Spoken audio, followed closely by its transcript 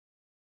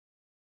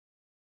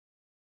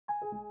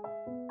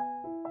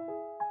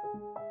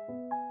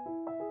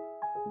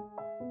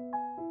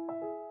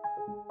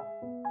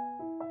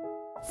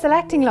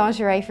Selecting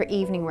lingerie for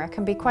evening wear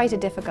can be quite a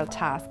difficult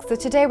task, so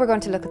today we're going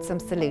to look at some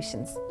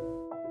solutions.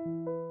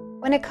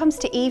 When it comes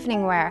to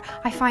evening wear,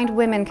 I find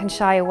women can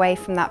shy away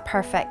from that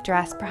perfect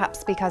dress,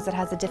 perhaps because it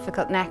has a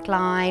difficult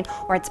neckline,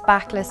 or it's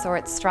backless, or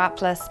it's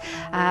strapless,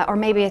 or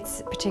maybe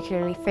it's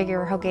particularly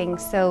figure hugging.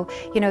 So,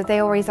 they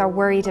always are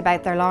worried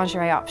about their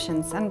lingerie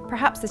options, and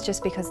perhaps it's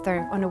just because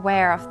they're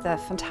unaware of the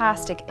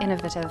fantastic,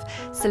 innovative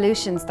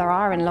solutions there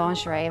are in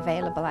lingerie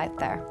available out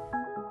there.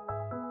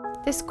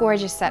 This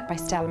gorgeous set by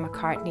Stella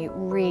McCartney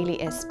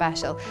really is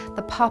special.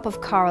 The pop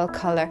of coral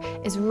colour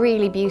is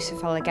really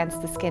beautiful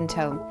against the skin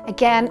tone.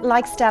 Again,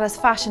 like Stella's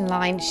fashion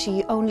line,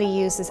 she only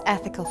uses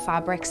ethical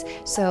fabrics,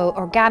 so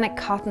organic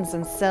cottons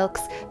and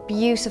silks,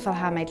 beautiful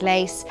handmade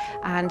lace,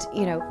 and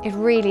it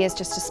really is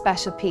just a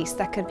special piece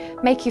that can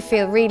make you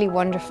feel really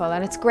wonderful,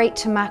 and it's great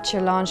to match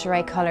your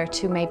lingerie colour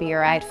to maybe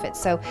your outfit,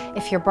 so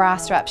if your bra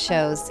strap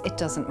shows, it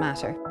doesn't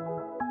matter.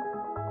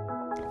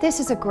 This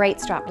is a great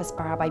strapless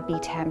bra by Be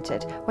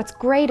Tempted. What's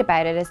great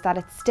about it is that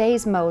it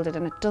stays moulded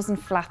and it doesn't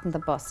flatten the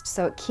bust,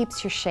 so it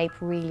keeps your shape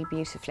really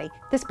beautifully.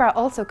 This bra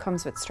also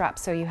comes with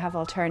straps, so you have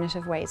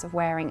alternative ways of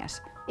wearing it.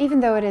 Even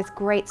though it is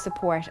great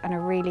support and a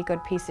really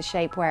good piece of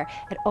shapewear,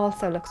 it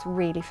also looks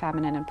really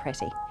feminine and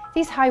pretty.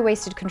 These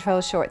high-waisted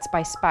control shorts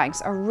by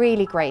Spanx are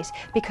really great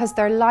because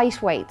they're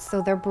lightweight,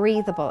 so they're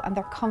breathable and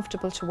they're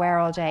comfortable to wear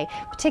all day,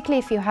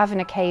 particularly if you have an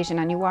occasion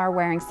and you are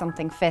wearing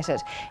something fitted.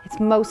 It's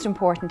most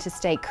important to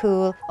stay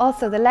cool.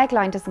 Also, the leg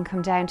line doesn't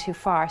come down too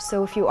far,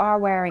 so if you are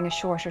wearing a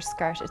shorter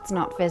skirt, it's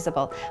not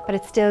visible, but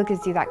it still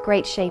gives you that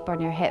great shape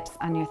on your hips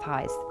and your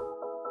thighs.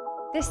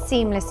 This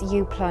seamless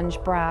U-plunge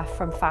bra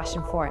from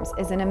Fashion Forms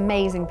is an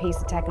amazing piece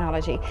of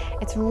technology.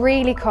 It's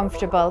really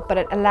comfortable, but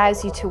it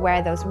allows you to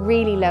wear those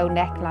really low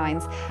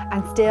necklines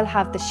and still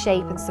have the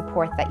shape and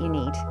support that you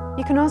need.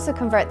 You can also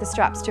convert the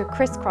straps to a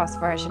crisscross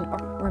version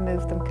or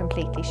remove them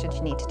completely should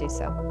you need to do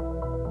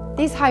so.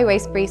 These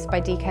high-waist briefs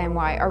by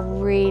DKNY are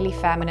really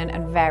feminine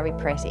and very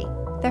pretty.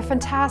 They're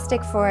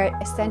fantastic for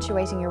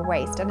accentuating your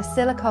waist, and a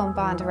silicone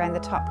band around the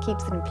top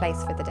keeps it in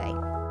place for the day.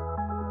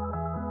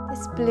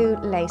 This blue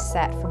lace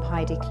set from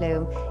Heidi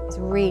Klum is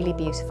really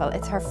beautiful.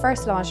 It's her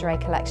first lingerie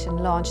collection,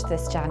 launched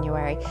this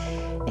January.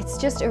 It's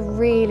just a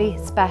really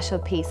special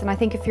piece, and I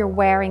think if you're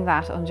wearing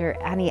that under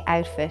any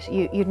outfit,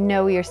 you'd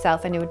know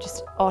yourself and it would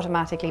just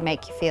automatically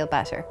make you feel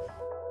better.